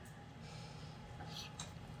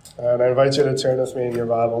And I invite you to turn with me in your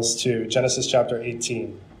Bibles to Genesis chapter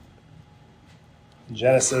 18.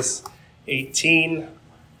 Genesis 18.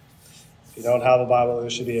 If you don't have a Bible, there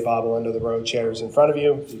should be a Bible under the row chairs in front of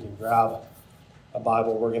you. You can grab a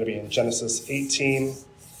Bible. We're going to be in Genesis 18,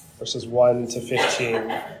 verses 1 to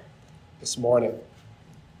 15 this morning.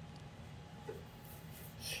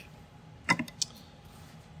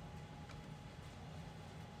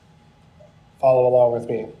 Follow along with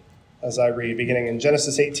me as I read, beginning in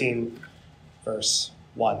Genesis 18, verse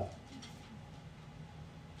 1.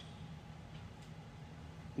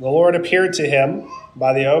 The Lord appeared to him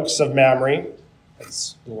by the oaks of Mamre,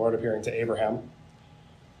 that's the Lord appearing to Abraham,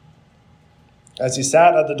 as he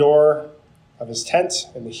sat at the door of his tent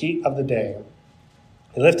in the heat of the day.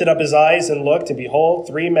 He lifted up his eyes and looked, and behold,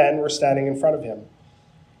 3 men were standing in front of him.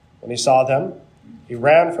 When he saw them, he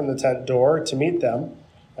ran from the tent door to meet them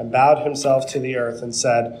and bowed himself to the earth and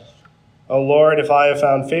said, O Lord, if I have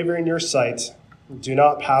found favor in your sight, do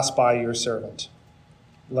not pass by your servant.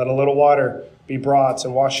 Let a little water be brought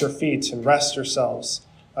and wash your feet and rest yourselves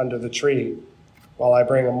under the tree while I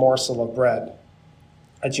bring a morsel of bread,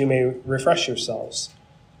 that you may refresh yourselves.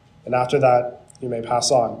 And after that you may pass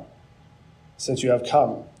on, since you have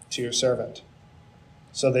come to your servant.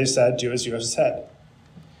 So they said, do as you have said.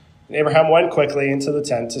 And Abraham went quickly into the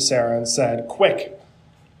tent to Sarah and said, Quick,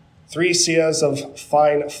 3 seahs of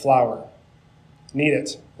fine flour. Knead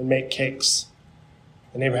it and make cakes.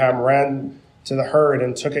 And Abraham ran to the herd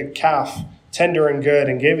and took a calf, tender and good,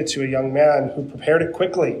 and gave it to a young man who prepared it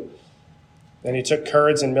quickly. Then he took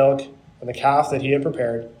curds and milk and the calf that he had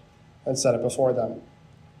prepared and set it before them.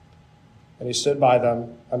 And he stood by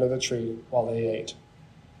them under the tree while they ate.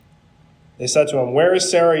 They said to him, Where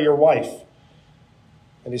is Sarah, your wife?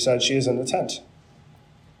 And he said, She is in the tent.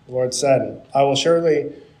 The Lord said, I will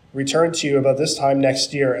surely return to you about this time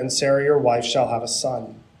next year, and Sarah, your wife, shall have a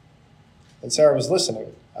son. And Sarah was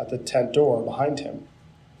listening at the tent door behind him.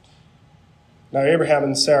 Now Abraham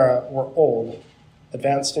and Sarah were old,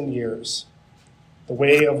 advanced in years. The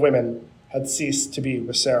way of women had ceased to be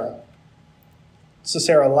with Sarah. So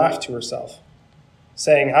Sarah laughed to herself,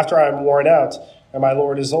 saying, After I am worn out, and my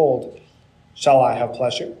Lord is old, shall I have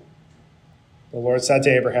pleasure? The Lord said to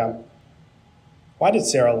Abraham, Why did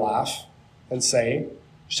Sarah laugh and say,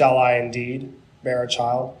 Shall I indeed bear a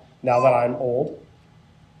child now that I am old?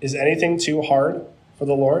 Is anything too hard for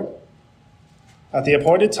the Lord? At the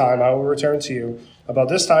appointed time I will return to you about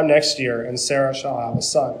this time next year, and Sarah shall have a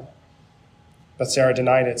son. But Sarah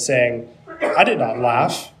denied it, saying, I did not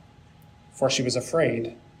laugh, for she was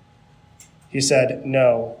afraid. He said,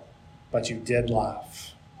 No, but you did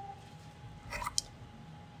laugh.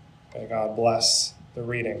 May God bless the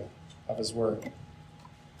reading of his word.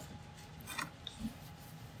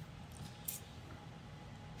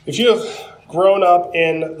 If you have grown up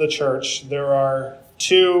in the church, there are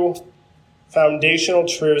 2 foundational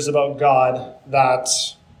truths about God that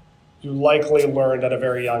you likely learned at a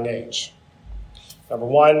very young age. Number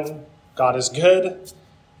 1, God is good.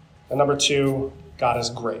 And number 2, God is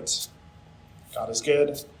great. God is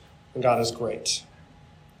good and God is great.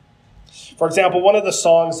 For example, one of the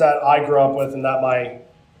songs that I grew up with and that my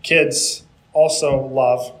kids also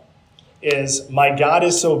love is, My God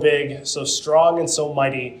is so big, so strong, and so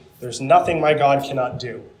mighty, there's nothing my God cannot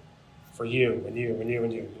do for you and you and you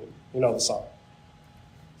and you. You know the song.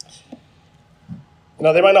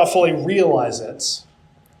 Now, they might not fully realize it,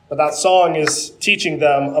 but that song is teaching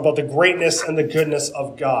them about the greatness and the goodness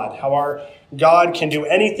of God, how our God can do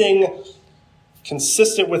anything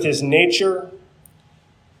consistent with his nature,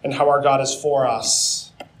 and how our God is for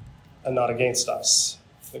us and not against us.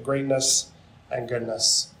 The greatness and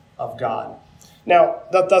goodness of God. Now,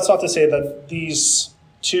 that's not to say that these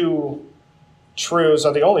 2 truths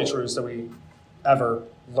are the only truths that we ever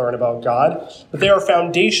learn about God, but they are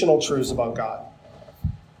foundational truths about God.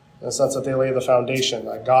 In the sense that they lay the foundation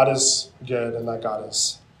that God is good and that God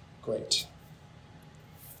is great.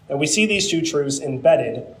 And we see these 2 truths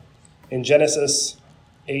embedded in Genesis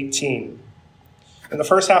 18. In the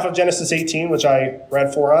first half of Genesis 18, which I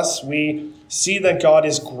read for us, we see that God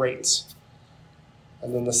is great.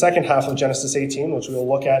 And then the second half of Genesis 18, which we'll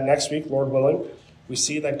look at next week, Lord willing, we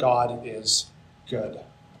see that God is good.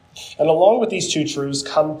 And along with these 2 truths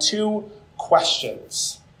come 2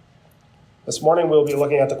 questions. This morning we'll be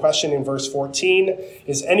looking at the question in verse 14,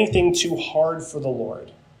 is anything too hard for the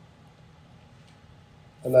Lord?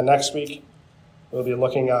 And then next week we'll be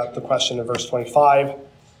looking at the question in verse 25,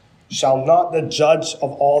 shall not the judge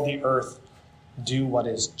of all the earth do what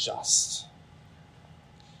is just?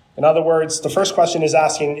 In other words, the first question is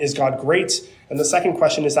asking, is God great? And the second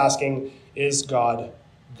question is asking, is God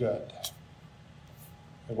good?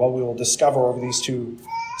 And what we will discover over these 2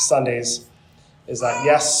 Sundays is that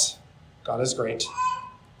yes, God is great,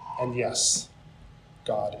 and yes,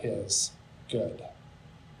 God is good.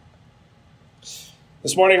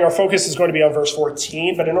 This morning, our focus is going to be on verse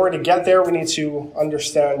 14, but in order to get there, we need to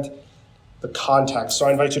understand the context. So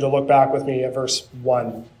I invite you to look back with me at verse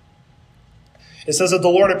 1. It says that the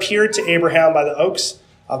Lord appeared to Abraham by the oaks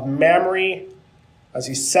of Mamre as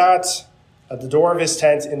he sat at the door of his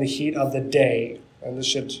tent in the heat of the day. And this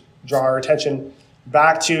should draw our attention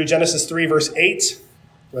back to Genesis 3, verse 8,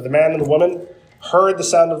 where the man and the woman heard the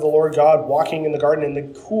sound of the Lord God walking in the garden in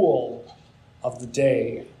the cool of the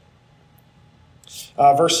day.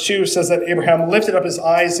 Verse 2 says that Abraham lifted up his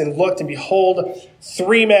eyes and looked, and behold,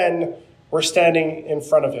 3 men were standing in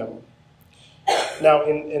front of him. Now,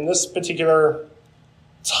 in this particular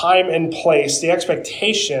time and place, the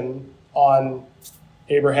expectation on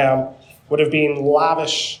Abraham would have been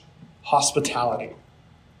lavish hospitality.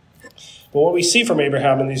 But what we see from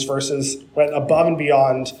Abraham in these verses went above and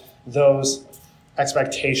beyond those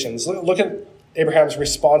expectations. Look at Abraham's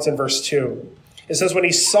response in verse 2. It says, when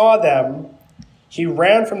he saw them, he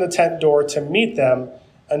ran from the tent door to meet them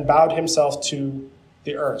and bowed himself to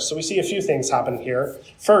the earth. So we see a few things happen here.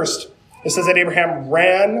 First, it says that Abraham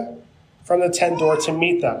ran from the tent door to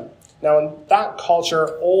meet them. Now, in that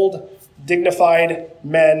culture, old, dignified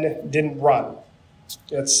men didn't run.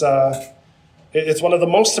 It's one of the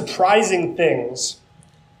most surprising things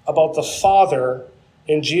about the father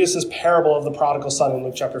in Jesus' parable of the prodigal son in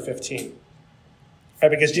Luke chapter 15. Right,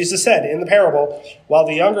 because Jesus said in the parable, while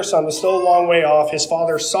the younger son was still a long way off, his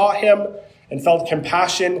father saw him and felt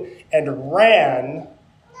compassion and ran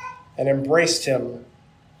and embraced him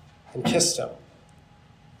and kissed him.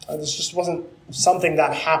 This just wasn't something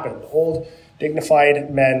that happened. Old,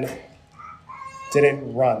 dignified men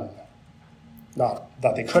didn't run. Not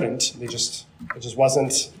that they couldn't. It just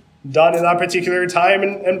wasn't done in that particular time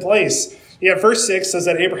and place. Yet verse 6 says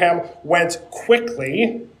that Abraham went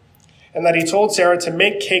quickly, and that he told Sarah to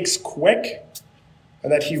make cakes quick,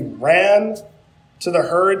 and that he ran to the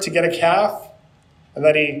herd to get a calf, and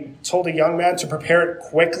that he told a young man to prepare it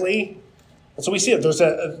quickly. And so we see it.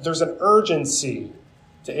 There's an urgency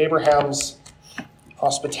to Abraham's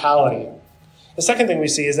hospitality. The second thing we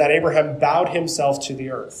see is that Abraham bowed himself to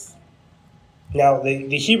the earth. Now,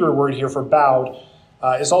 the Hebrew word here for bowed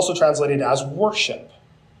is also translated as worship.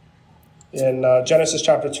 In Genesis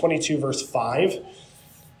chapter 22, verse 5,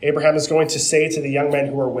 Abraham is going to say to the young men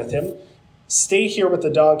who are with him, stay here with the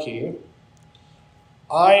donkey.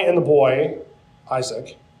 I and the boy,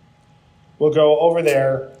 Isaac, will go over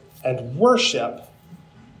there and worship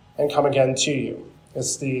and come again to you.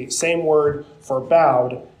 It's the same word for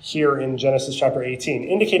bowed here in Genesis chapter 18,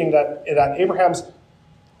 indicating that Abraham's,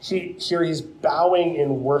 he's bowing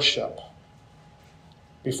in worship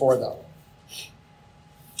before them.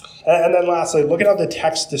 And then lastly, look at how the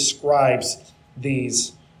text describes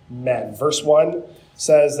these men. Verse 1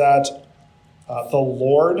 says that the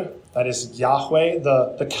Lord, that is Yahweh,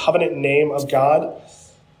 the covenant name of God,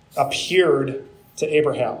 appeared to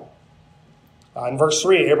Abraham. In verse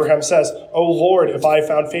 3, Abraham says, O Lord, if I have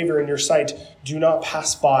found favor in your sight, do not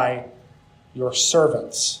pass by your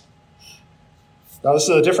servants. Now, this is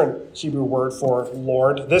a different Hebrew word for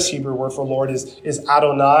Lord. This Hebrew word for Lord is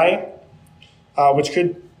Adonai, which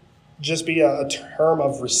could just be a term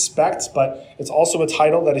of respect, but it's also a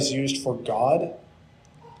title that is used for God.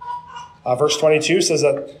 Verse 22 says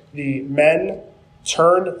that the men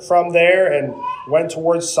turned from there and went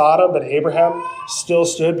towards Sodom, but Abraham still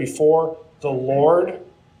stood before the Lord.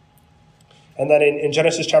 And then in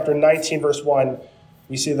Genesis chapter 19, verse 1,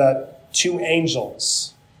 we see that 2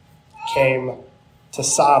 angels came to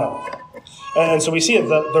Sodom. And so we see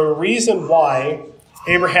the reason why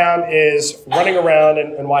Abraham is running around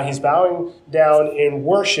and why he's bowing down in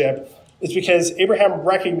worship is because Abraham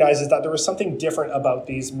recognizes that there was something different about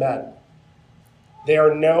these men. They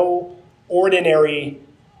are no ordinary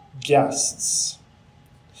guests.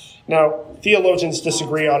 Now, theologians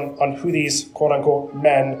disagree on who these quote-unquote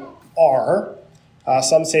men are.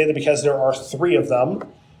 Some say that because there are 3 of them,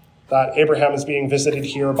 that Abraham is being visited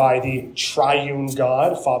here by the triune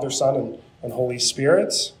God, Father, Son, and Holy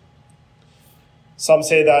Spirit. Some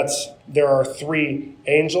say that there are 3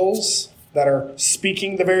 angels that are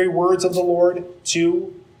speaking the very words of the Lord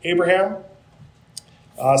to Abraham.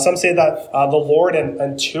 Some say that the Lord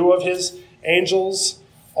and 2 of his angels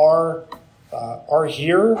are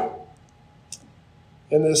here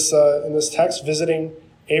in this text visiting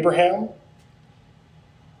Abraham.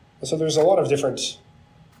 And so there's a lot of different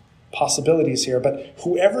possibilities here, but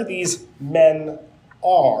whoever these men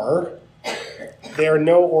are, they are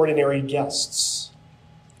no ordinary guests.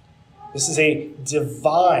 This is a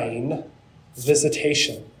divine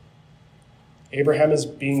visitation. Abraham is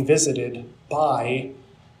being visited by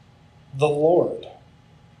the Lord.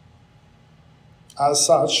 As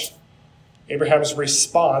such, Abraham's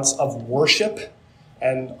response of worship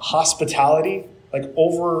and hospitality, like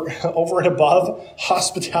over and above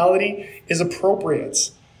hospitality, is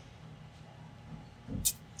appropriate.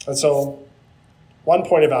 And so, one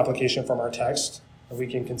point of application from our text that we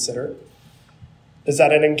can consider is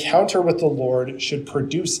that an encounter with the Lord should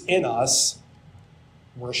produce in us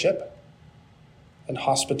worship and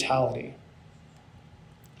hospitality.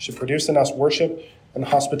 It should produce in us worship and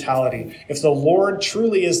hospitality. If the Lord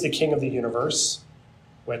truly is the King of the universe,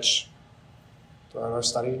 which throughout our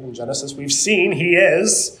study in Genesis we've seen he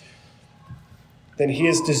is, then he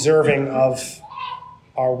is deserving of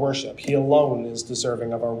our worship. He alone is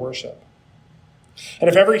deserving of our worship. And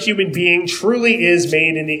if every human being truly is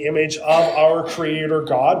made in the image of our Creator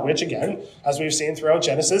God, which again, as we've seen throughout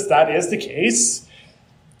Genesis, that is the case,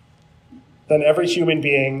 then every human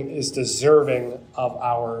being is deserving of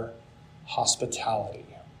our hospitality.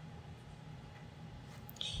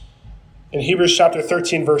 In Hebrews chapter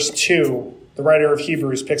 13, verse 2, the writer of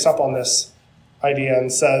Hebrews picks up on this idea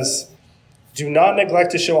and says, "Do not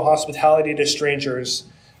neglect to show hospitality to strangers,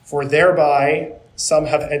 for thereby some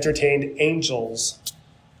have entertained angels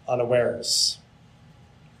unawares."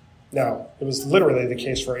 Now, it was literally the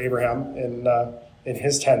case for Abraham in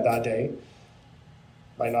his tent that day.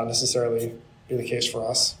 Might not necessarily be the case for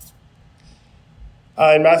us.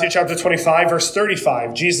 In Matthew chapter 25, verse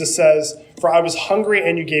 35, Jesus says, "For I was hungry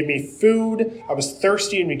and you gave me food. I was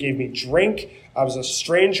thirsty and you gave me drink. I was a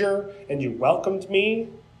stranger and you welcomed me."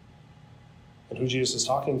 And who Jesus is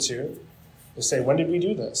talking to is saying, when did we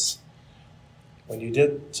do this? When you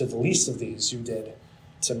did to the least of these, you did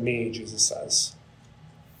to me, Jesus says.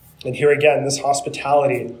 And here again, this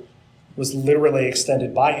hospitality was literally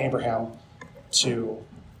extended by Abraham to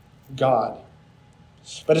God.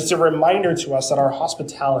 But it's a reminder to us that our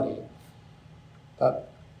hospitality, that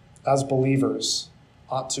as believers,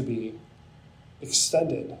 ought to be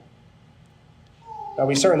extended. Now,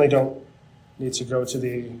 we certainly don't need to go to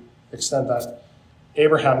the extent that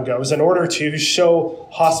Abraham goes in order to show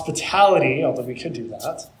hospitality, although we could do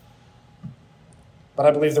that. But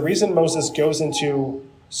I believe the reason Moses goes into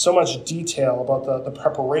so much detail about the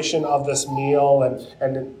preparation of this meal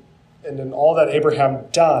and in all that Abraham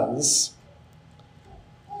does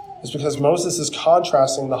is because Moses is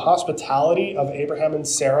contrasting the hospitality of Abraham and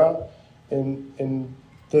Sarah in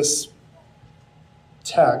this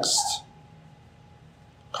text,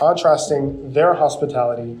 contrasting their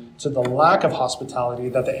hospitality to the lack of hospitality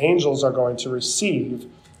that the angels are going to receive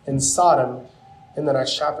in Sodom in the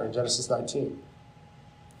next chapter, in Genesis 19.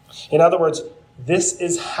 In other words, this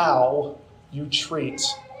is how you treat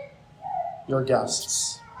your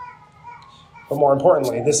guests. But more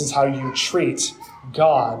importantly, this is how you treat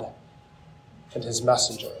God and his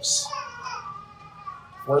messengers.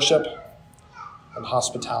 Worship and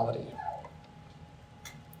hospitality.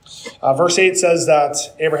 Verse 8 says that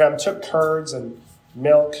Abraham took curds and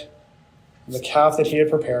milk and the calf that he had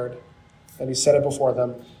prepared, and he set it before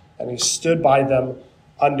them, and he stood by them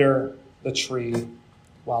under the tree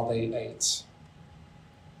while they ate.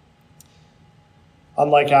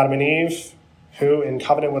 Unlike Adam and Eve, who in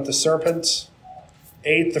covenant with the serpent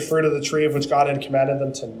ate the fruit of the tree of which God had commanded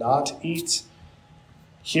them to not eat,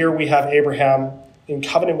 here we have Abraham in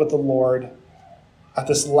covenant with the Lord at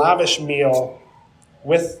this lavish meal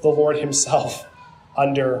with the Lord himself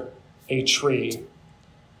under a tree.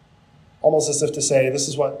 Almost as if to say, this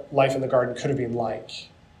is what life in the garden could have been like.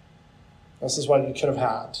 This is what you could have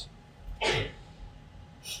had.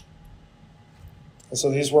 And so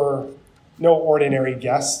these were no ordinary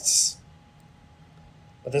guests,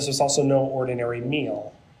 but this was also no ordinary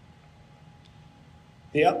meal.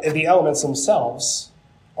 The elements themselves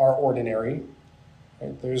are ordinary.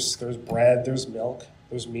 Right? There's bread, there's milk,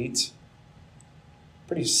 there's meat.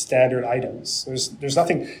 Pretty standard items. There's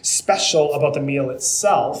nothing special about the meal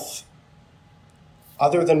itself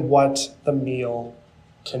other than what the meal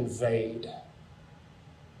conveyed.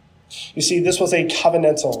 You see, this was a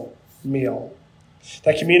covenantal meal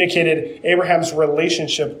that communicated Abraham's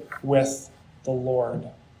relationship with the Lord.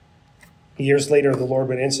 Years later, the Lord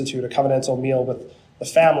would institute a covenantal meal with the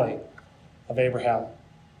family of Abraham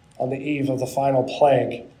on the eve of the final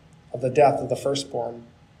plague of the death of the firstborn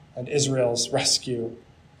and Israel's rescue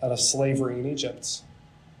out of slavery in Egypt.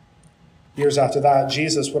 Years after that,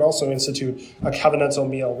 Jesus would also institute a covenantal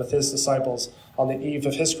meal with his disciples on the eve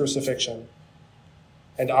of his crucifixion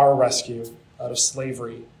and our rescue out of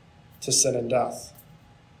slavery to sin and death.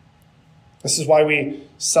 This is why we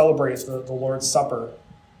celebrate the Lord's Supper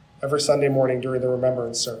every Sunday morning during the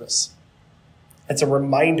Remembrance service. It's a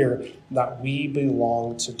reminder that we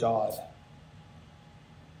belong to God.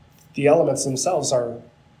 The elements themselves are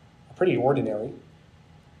pretty ordinary.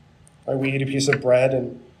 Right? We eat a piece of bread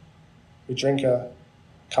and we drink a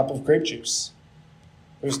cup of grape juice.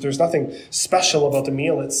 There's nothing special about the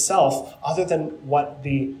meal itself other than what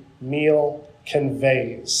the meal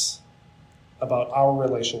conveys about our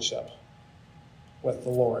relationship with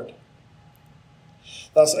the Lord.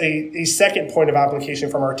 Thus, a second point of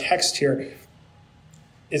application from our text here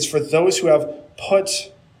is for those of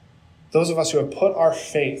us who have put our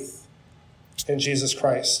faith in Jesus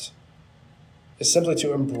Christ, is simply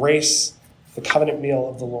to embrace the covenant meal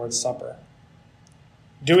of the Lord's Supper.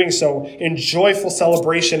 Doing so in joyful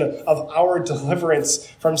celebration of our deliverance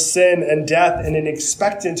from sin and death and an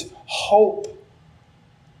expectant hope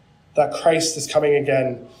that Christ is coming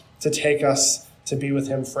again to take us to be with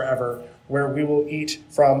him forever, where we will eat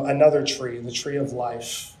from another tree, the tree of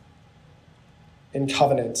life, in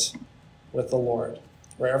covenant with the Lord,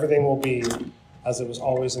 where everything will be as it was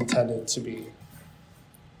always intended to be.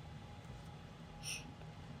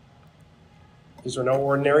 These were no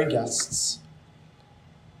ordinary guests,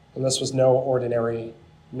 and this was no ordinary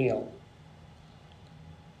meal.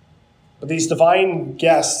 But these divine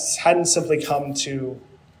guests hadn't simply come to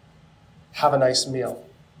have a nice meal,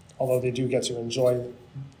 although they do get to enjoy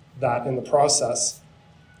that in the process.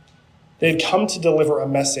 They had come to deliver a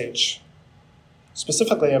message,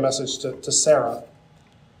 specifically a message to Sarah.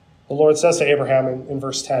 The Lord says to Abraham in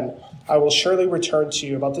verse 10, "I will surely return to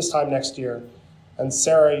you about this time next year, and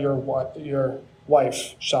Sarah, your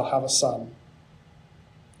wife, shall have a son."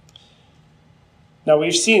 Now,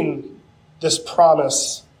 we've seen this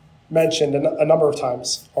promise mentioned a number of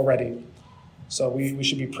times already, so we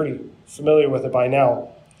should be pretty familiar with it by now.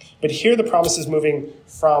 But here the promise is moving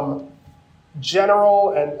from general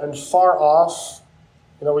and far off.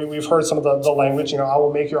 We've heard some of the language, I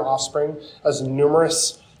will make your offspring as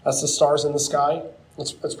numerous as the stars in the sky.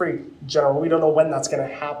 It's pretty general. We don't know when that's going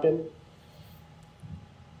to happen.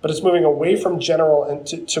 But it's moving away from general and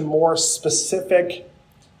to more specific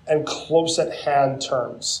and close at hand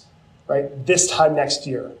terms, right? This time next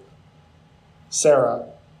year, Sarah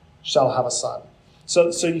shall have a son. So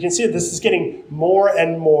you can see that this is getting more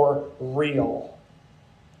and more real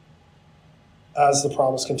as the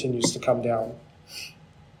promise continues to come down.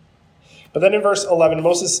 But then in verse 11,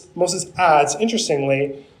 Moses adds,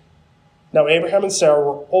 interestingly, now Abraham and Sarah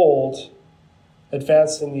were old,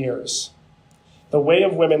 advanced in years. The way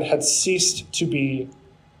of women had ceased to be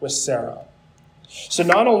with Sarah. So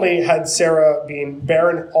not only had Sarah been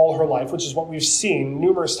barren all her life, which is what we've seen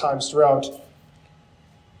numerous times throughout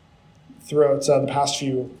the past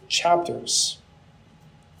few chapters,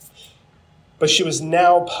 but she was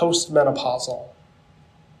now postmenopausal,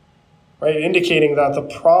 right? Indicating that the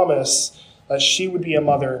promise that she would be a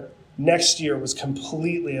mother next year was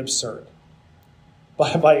completely absurd.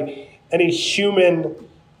 By any human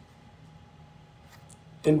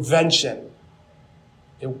invention,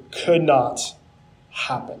 it could not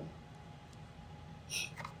happen.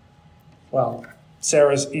 Well,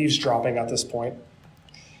 Sarah's eavesdropping at this point.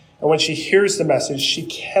 And when she hears the message, she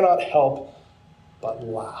cannot help but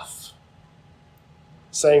laugh,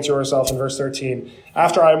 saying to herself in verse 13,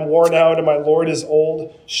 "After I am worn out and my Lord is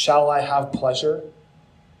old, shall I have pleasure?"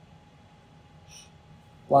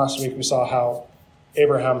 Last week we saw how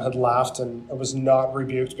Abraham had laughed and was not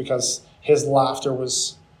rebuked because his laughter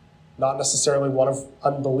was not necessarily one of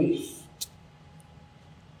unbelief.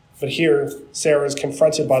 But here, Sarah is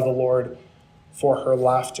confronted by the Lord for her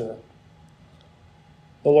laughter.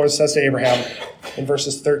 The Lord says to Abraham in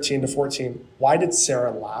verses 13 to 14, "Why did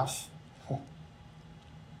Sarah laugh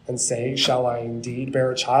and say, 'Shall I indeed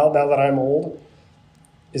bear a child now that I am old?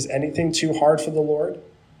 Is anything too hard for the Lord?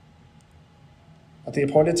 At the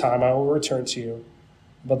appointed time I will return to you,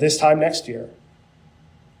 but this time next year,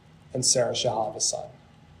 and Sarah shall have a son.'"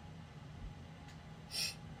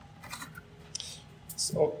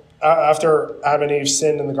 So after Adam and Eve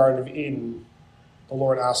sinned in the Garden of Eden, the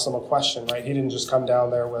Lord asked them a question, right? He didn't just come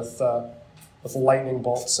down there with lightning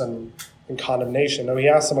bolts and condemnation. No, he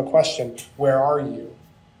asked them a question: "Where are you?"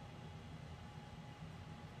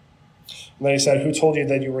 And then he said, "Who told you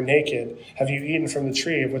that you were naked? Have you eaten from the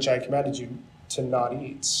tree of which I commanded you to not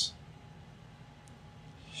eat?"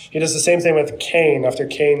 He does the same thing with Cain. After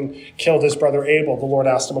Cain killed his brother Abel, the Lord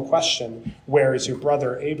asked him a question: "Where is your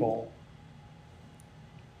brother Abel?"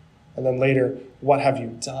 And then later, "What have you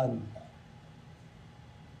done?"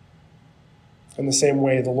 In the same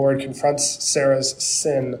way, the Lord confronts Sarah's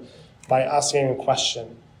sin by asking a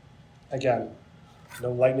question: Again,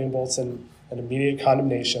 no lightning bolts and immediate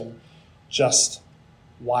condemnation. Just,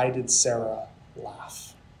 why did Sarah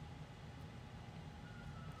laugh?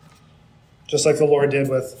 Just like the Lord did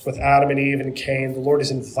with Adam and Eve and Cain, the Lord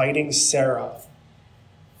is inviting Sarah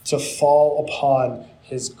to fall upon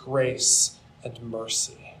his grace and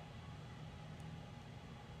mercy.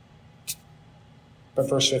 But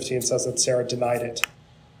verse 15 says that Sarah denied it,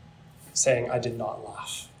 saying, I did not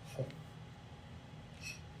laugh.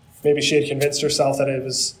 Maybe she had convinced herself that it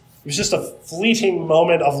was just a fleeting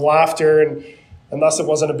moment of laughter, and thus it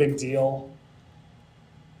wasn't a big deal.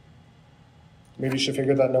 Maybe she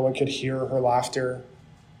figured that no one could hear her laughter.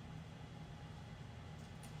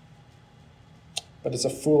 But it's a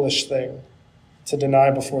foolish thing to deny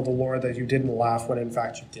before the Lord that you didn't laugh when in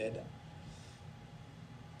fact you did.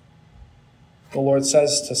 The Lord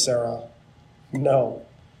says to Sarah, no,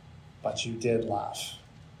 but you did laugh.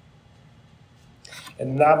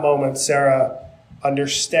 And in that moment, Sarah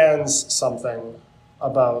understands something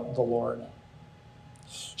about the Lord.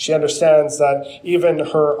 She understands that even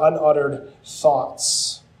her unuttered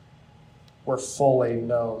thoughts were fully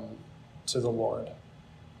known to the Lord.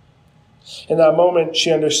 In that moment,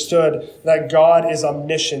 she understood that God is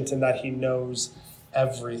omniscient and that he knows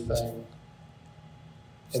everything.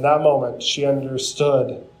 In that moment, she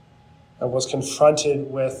understood and was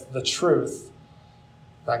confronted with the truth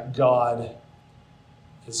that God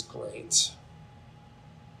is great.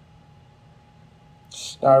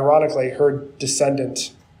 Now, ironically, her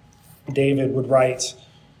descendant, David, would write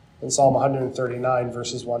in Psalm 139,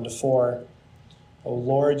 verses 1 to 4, O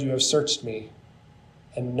Lord, you have searched me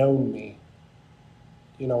and known me.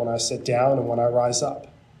 You know when I sit down and when I rise up.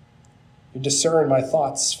 You discern my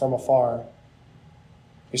thoughts from afar.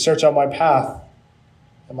 You search out my path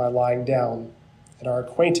and my lying down, and are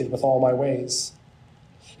acquainted with all my ways.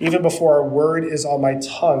 Even before a word is on my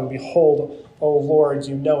tongue, behold, O Lord,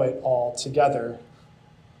 you know it all together.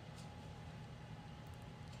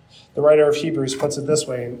 The writer of Hebrews puts it this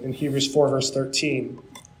way in Hebrews 4, verse 13.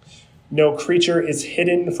 No creature is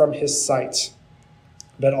hidden from his sight,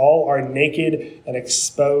 but all are naked and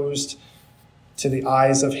exposed to the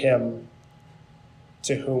eyes of him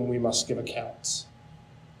to whom we must give account.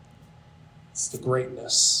 It's the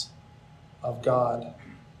greatness of God.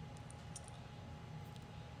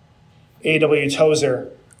 A.W.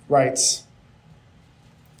 Tozer writes,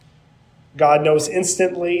 God knows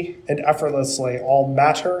instantly and effortlessly all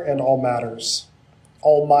matter and all matters,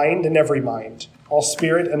 all mind and every mind, all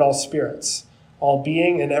spirit and all spirits, all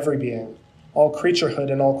being and every being, all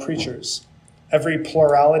creaturehood and all creatures, every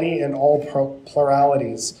plurality and all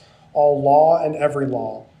pluralities, all law and every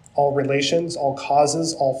law, all relations, all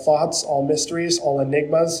causes, all thoughts, all mysteries, all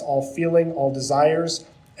enigmas, all feeling, all desires,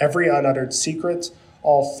 every unuttered secret,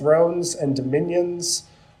 all thrones and dominions,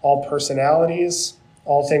 all personalities,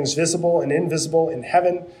 all things visible and invisible in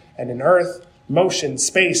heaven and in earth, motion,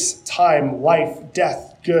 space, time, life,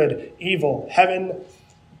 death, good, evil, heaven,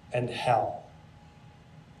 and hell.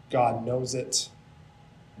 God knows it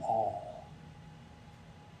all.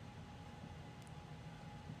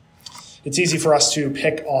 It's easy for us to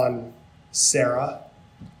pick on Sarah,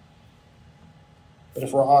 but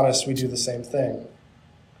if we're honest, we do the same thing.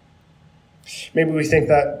 Maybe we think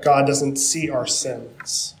that God doesn't see our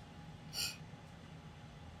sins.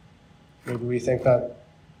 Maybe we think that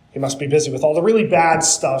he must be busy with all the really bad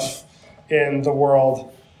stuff in the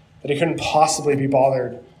world, that he couldn't possibly be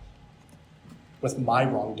bothered with my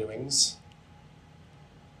wrongdoings.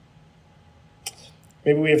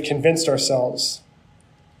 Maybe we have convinced ourselves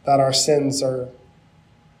that our sins are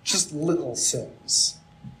just little sins,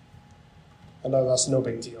 and that's no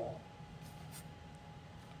big deal.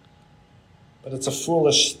 But it's a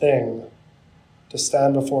foolish thing to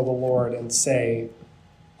stand before the Lord and say,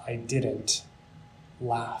 I didn't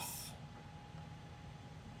laugh.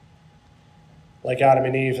 Like Adam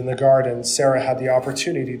and Eve in the garden, Sarah had the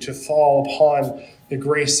opportunity to fall upon the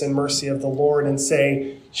grace and mercy of the Lord and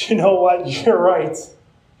say, you know what, you're right.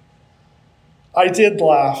 I did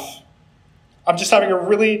laugh. I'm just having a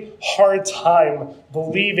really hard time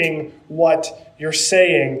believing what you're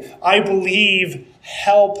saying. I believe,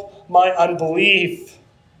 help my unbelief.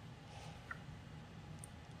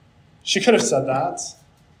 She could have said that,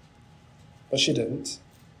 but she didn't.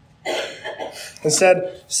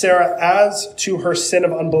 Instead, Sarah adds to her sin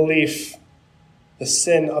of unbelief the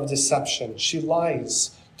sin of deception. She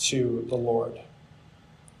lies to the Lord.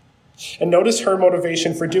 And notice her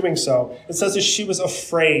motivation for doing so. It says that she was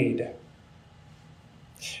afraid.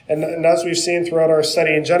 And as we've seen throughout our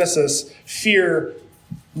study in Genesis, fear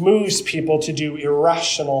moves people to do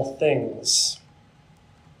irrational things.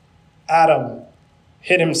 Adam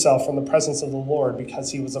hid himself from the presence of the Lord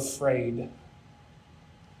because he was afraid.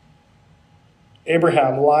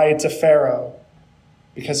 Abraham lied to Pharaoh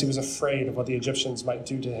because he was afraid of what the Egyptians might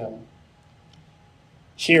do to him.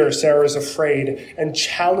 Here, Sarah is afraid and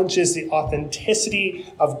challenges the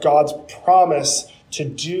authenticity of God's promise to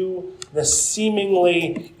do the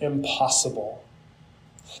seemingly impossible.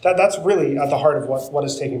 That's really at the heart of what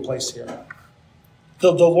is taking place here.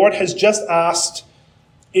 The Lord has just asked,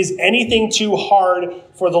 is anything too hard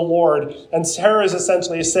for the Lord? And Sarah is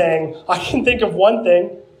essentially saying, I can think of one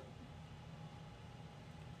thing.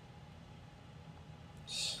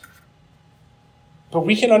 But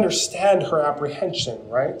we can understand her apprehension,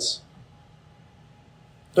 right?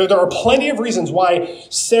 There are plenty of reasons why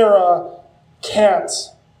Sarah can't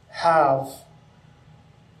have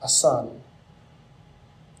a son.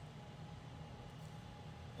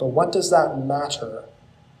 But what does that matter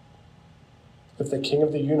if the King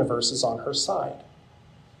of the universe is on her side?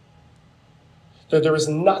 There is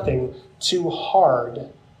nothing too hard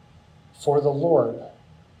for the Lord.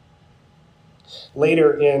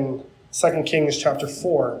 Later in 2 Kings chapter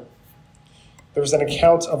 4, there's an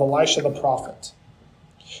account of Elisha the prophet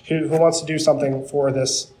who wants to do something for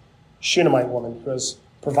this Shunammite woman who has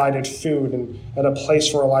provided food and a place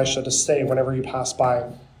for Elisha to stay whenever he passed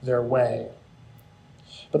by their way.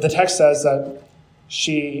 But the text says that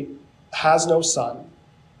she has no son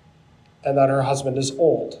and that her husband is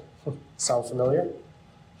old. Sound familiar?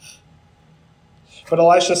 But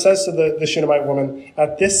Elisha says to the Shunammite woman,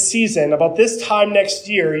 at this season, about this time next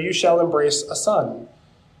year, you shall embrace a son.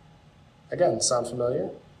 Again, sound familiar?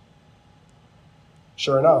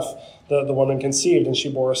 Sure enough, the woman conceived and she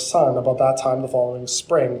bore a son about that time the following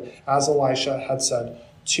spring, as Elisha had said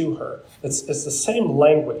to her. It's the same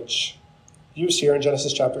language used here in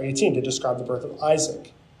Genesis chapter 18 to describe the birth of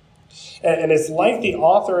Isaac. And it's like the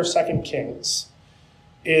author of 2 Kings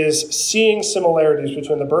is seeing similarities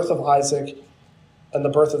between the birth of Isaac and the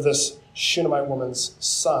birth of this Shunammite woman's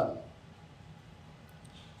son.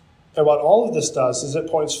 And what all of this does is it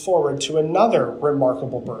points forward to another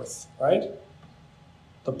remarkable birth, right?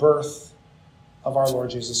 The birth of our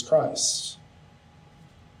Lord Jesus Christ.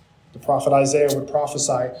 The prophet Isaiah would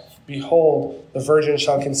prophesy, behold, the virgin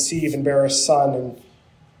shall conceive and bear a son and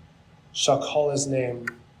shall call his name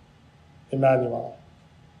Emmanuel.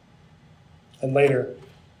 And later,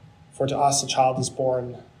 for to us a child is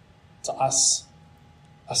born, to us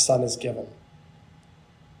a son is given.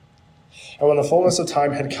 And when the fullness of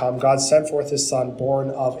time had come, God sent forth his son, born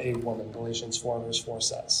of a woman, Galatians 4 verse 4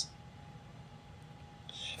 says.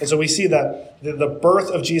 And so we see that the birth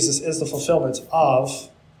of Jesus is the fulfillment of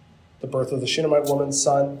the birth of the Shunammite woman's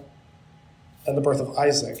son and the birth of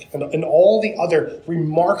Isaac and all the other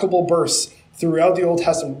remarkable births throughout the Old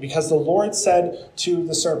Testament, because the Lord said to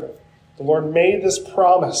the serpent, the Lord made this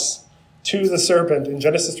promise to the serpent in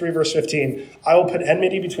Genesis 3 verse 15, I will put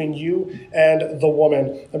enmity between you and the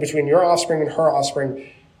woman, and between your offspring and her offspring.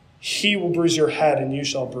 He will bruise your head and you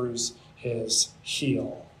shall bruise his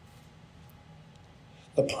heel.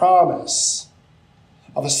 The promise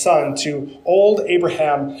of a son to old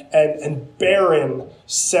Abraham and barren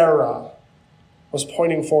Sarah was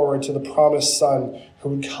pointing forward to the promised son who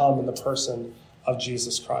would come in the person of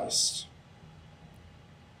Jesus Christ.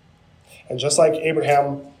 And just like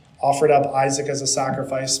Abraham offered up Isaac as a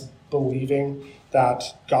sacrifice, believing that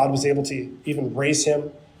God was able to even raise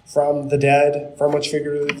him from the dead, from which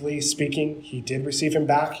figuratively speaking, he did receive him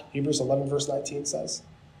back, Hebrews 11 verse 19 says.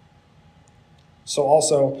 So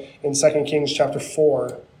also in 2 Kings chapter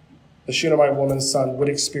 4, the Shunammite woman's son would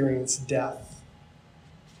experience death,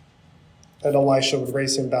 and Elisha would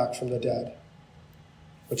raise him back from the dead,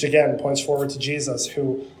 which again points forward to Jesus,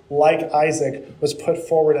 who, like Isaac, was put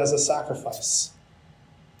forward as a sacrifice,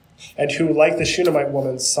 and who, like the Shunammite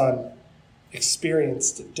woman's son,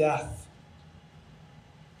 experienced death,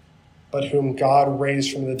 but whom God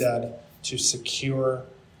raised from the dead to secure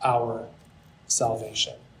our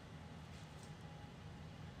salvation.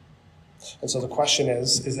 And so the question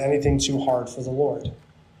is anything too hard for the Lord?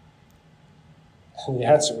 And the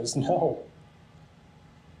answer is no.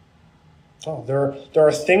 Oh, there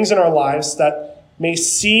are things in our lives that may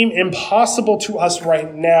seem impossible to us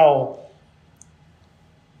right now.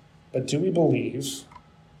 But do we believe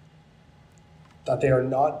that they are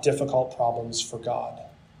not difficult problems for God?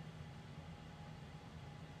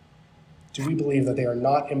 Do we believe that they are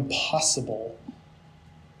not impossible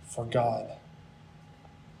for God?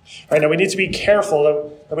 Right now, we need to be careful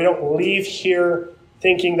that we don't leave here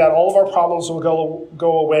thinking that all of our problems will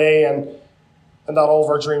go away and that all of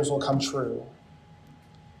our dreams will come true.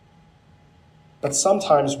 But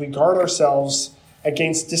sometimes we guard ourselves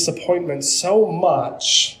against disappointment so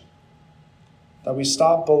much that we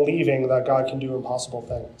stop believing that God can do impossible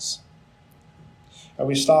things. And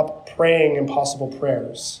we stop praying impossible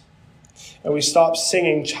prayers. And we stop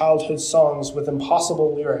singing childhood songs with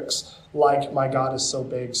impossible lyrics like, "My God is so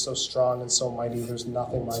big, so strong, and so mighty, there's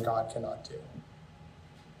nothing my God cannot do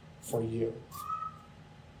for you."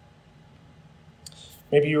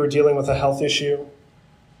 Maybe you were dealing with a health issue.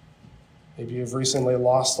 Maybe you've recently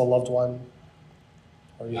lost a loved one,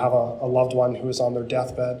 or you have a loved one who is on their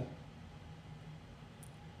deathbed.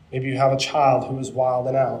 Maybe you have a child who is wild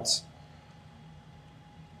and out.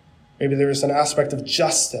 Maybe there is an aspect of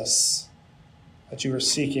justice that you are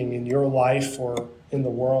seeking in your life or in the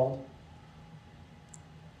world.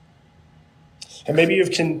 And maybe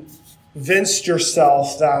you've convinced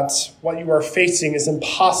yourself that what you are facing is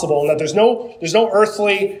impossible and that there's no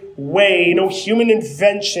earthly way, no human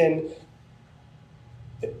invention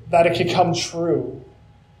that it could come true.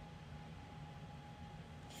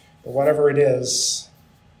 But whatever it is,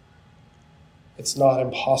 it's not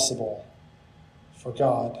impossible for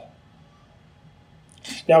God.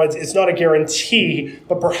 Now, it's not a guarantee,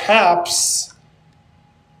 but perhaps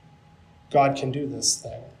God can do this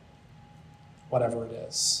thing, whatever it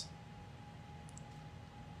is.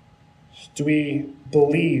 Do we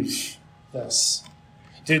believe this?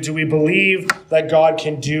 Do we believe that God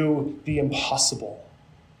can do the impossible?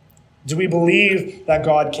 Do we believe that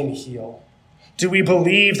God can heal? Do we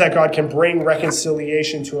believe that God can bring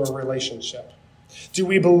reconciliation to a relationship? Do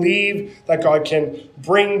we believe that God can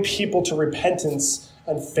bring people to repentance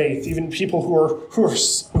and faith, even people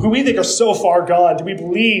who we think are so far gone? Do we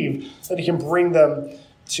believe that he can bring them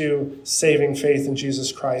to saving faith in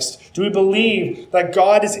Jesus Christ? Do we believe that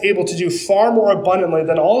God is able to do far more abundantly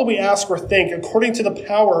than all we ask or think, according to the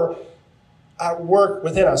power at work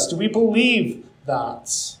within us? Do we believe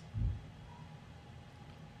that?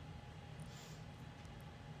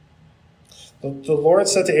 The Lord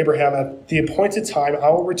said to Abraham, "At the appointed time,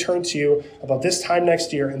 I will return to you about this time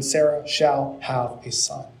next year, and Sarah shall have a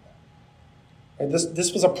son." And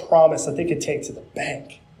this was a promise that they could take to the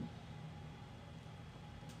bank.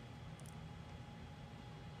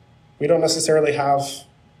 We don't necessarily have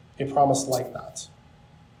a promise like that.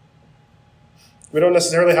 We don't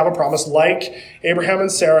necessarily have a promise like Abraham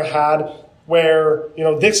and Sarah had, where,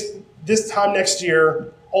 this time next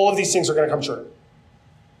year, all of these things are going to come true.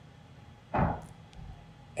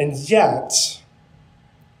 And yet,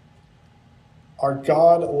 our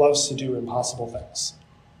God loves to do impossible things.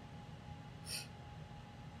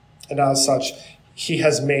 And as such, he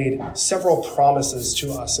has made several promises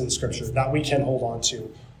to us in Scripture that we can hold on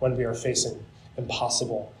to when we are facing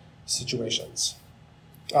impossible situations.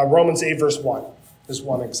 Romans 8 verse 1 is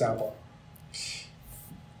one example.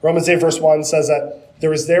 Romans 8 verse 1 says that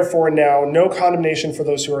there is therefore now no condemnation for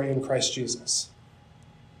those who are in Christ Jesus.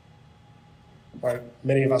 Right?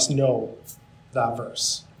 Many of us know that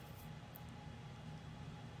verse.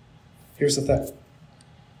 Here's the thing.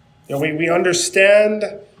 We understand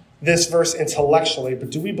this verse intellectually, but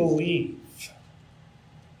do we believe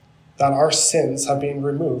that our sins have been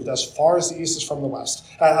removed as far as the east is from the west,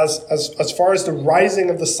 as far as the rising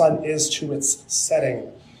of the sun is to its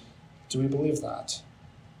setting? Do we believe that?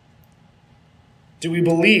 Do we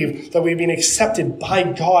believe that we've been accepted by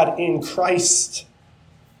God in Christ?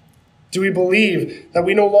 Do we believe that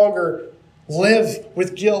we no longer live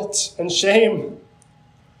with guilt and shame?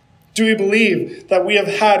 Do we believe that we have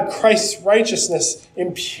had Christ's righteousness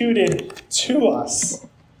imputed to us?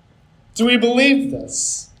 Do we believe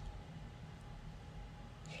this?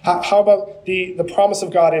 How about the promise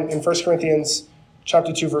of God in 1 Corinthians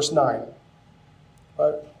chapter 2, verse 9?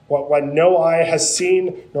 What no eye has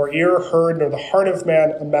seen, nor ear heard, nor the heart of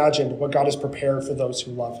man imagined, what God has prepared for those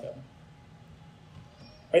who love him.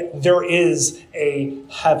 Right? There is a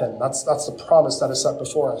heaven. That's the promise that is set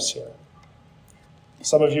before us here.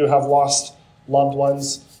 Some of you have lost loved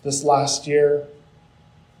ones this last year.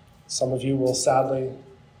 Some of you will sadly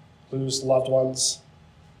lose loved ones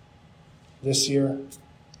this year.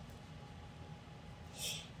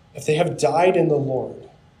 If they have died in the Lord,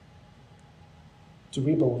 do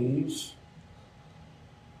we believe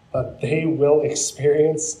that they will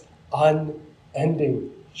experience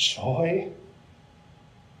unending joy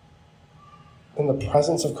in the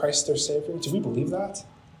presence of Christ their Savior? Do we believe that?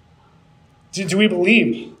 Do we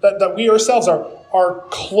believe that we ourselves are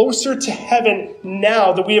closer to heaven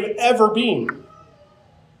now than we have ever been?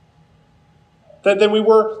 Than we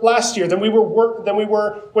were last year, than we were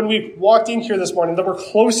when we walked in here this morning, that we're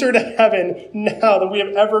closer to heaven now than we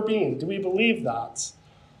have ever been? Do we believe that?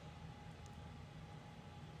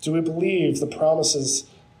 Do we believe the promises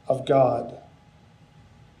of God?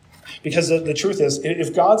 Because the truth is,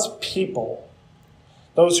 if God's people,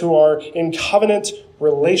 those who are in covenant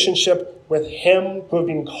relationship with him, who have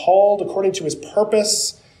been called according to his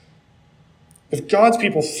purpose, if God's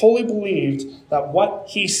people fully believed that what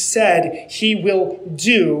he said he will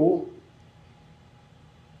do,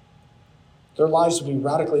 their lives would be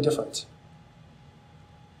radically different.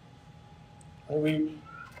 We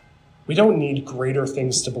don't need greater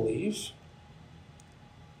things to believe.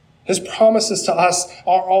 His promises to us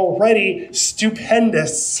are already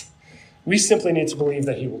stupendous. We simply need to believe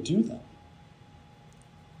that he will do them.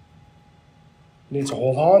 We need to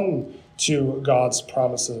hold on to God's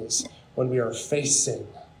promises when we are facing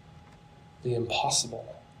the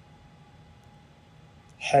impossible.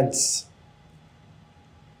 Hence,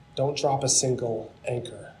 don't drop a single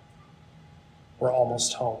anchor. We're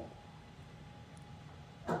almost home.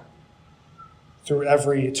 Through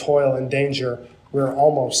every toil and danger, we're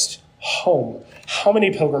almost home. How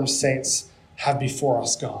many pilgrim saints have before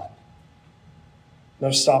us gone?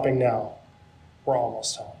 No stopping now. We're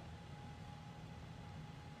almost home.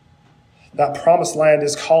 That promised land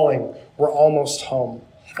is calling. We're almost home.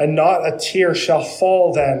 And not a tear shall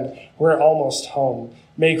fall then. We're almost home.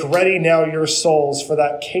 Make ready now your souls for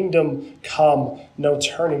that kingdom come. No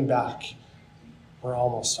turning back. We're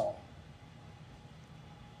almost home.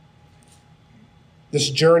 This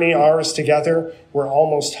journey ours together, we're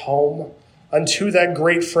almost home. Unto that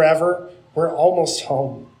great forever, we're almost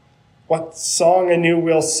home. What song anew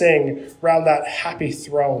we'll sing round that happy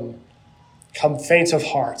throne. Come faint of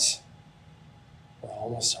heart, we're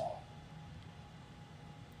almost home.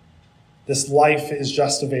 This life is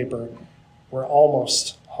just a vapor. We're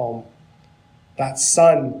almost home. That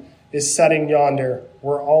sun is setting yonder.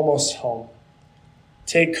 We're almost home.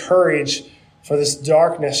 Take courage, for this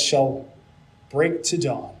darkness shall break to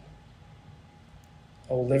dawn.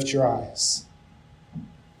 Oh, lift your eyes.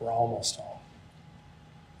 We're almost home.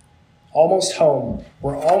 Almost home.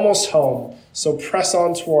 We're almost home. So press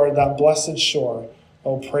on toward that blessed shore.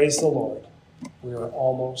 Oh, praise the Lord. We are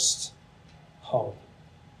almost home.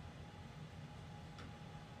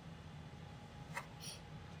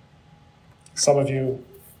 Some of you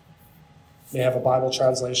may have a Bible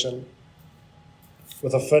translation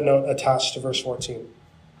with a footnote attached to verse 14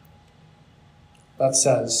 that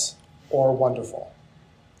says, or wonderful.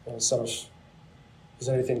 And instead of, is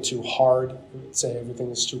anything too hard? We would say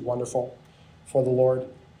everything is too wonderful for the Lord.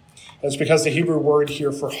 And it's because the Hebrew word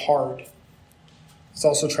here for hard is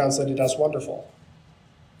also translated as wonderful.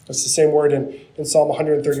 It's the same word in Psalm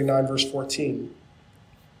 139, verse 14.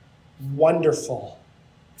 Wonderful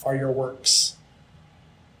are your works.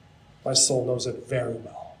 My soul knows it very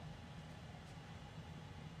well.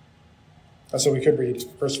 And so we could read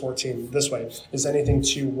verse 14 this way. Is anything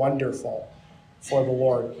too wonderful for the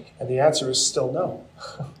Lord? And the answer is still no.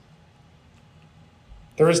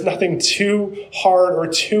 There is nothing too hard or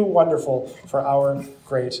too wonderful for our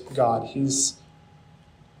great God. He's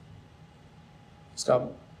got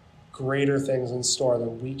greater things in store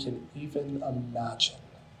than we can even imagine.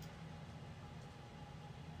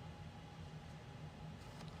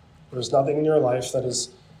 There's nothing in your life that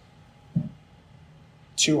is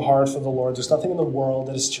too hard for the Lord. There's nothing in the world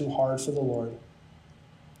that is too hard for the Lord.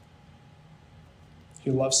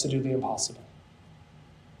 He loves to do the impossible.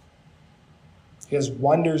 He has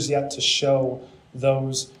wonders yet to show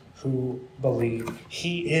those who believe.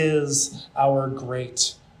 He is our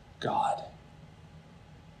great God.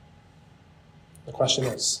 The question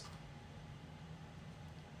is,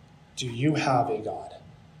 do you have a God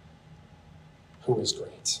who is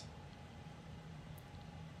great?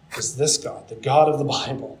 Is this God, the God of the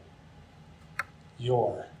Bible,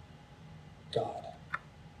 your God?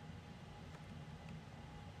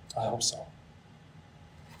 I hope so.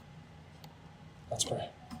 Let's pray.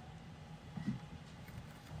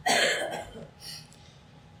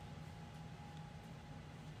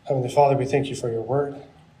 Heavenly Father, we thank you for your word.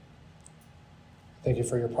 Thank you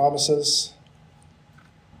for your promises,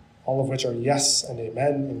 all of which are yes and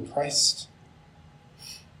amen in Christ.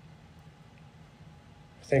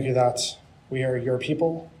 Thank you that we are your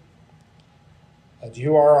people, that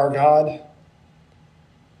you are our God,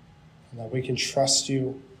 and that we can trust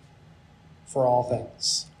you for all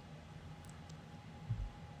things.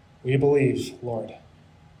 We believe, Lord.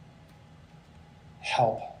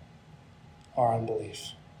 Help our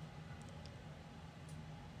unbelief.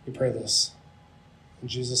 We pray this in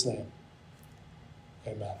Jesus' name.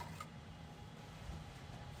 Amen.